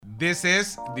This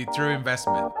is The True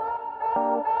Investment.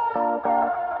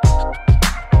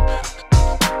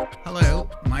 Hello,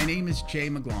 my name is Jay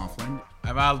McLaughlin,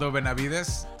 I'm Aldo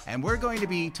Benavides. and we're going to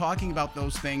be talking about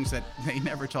those things that they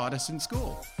never taught us in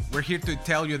school. We're here to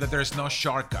tell you that there's no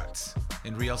shortcuts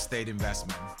in real estate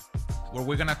investment. What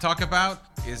we're gonna talk about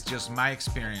is just my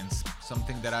experience,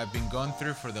 something that I've been going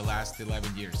through for the last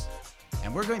 11 years.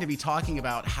 And we're going to be talking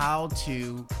about how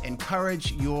to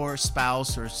encourage your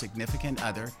spouse or significant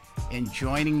other in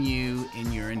joining you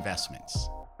in your investments.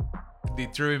 The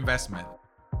True Investment.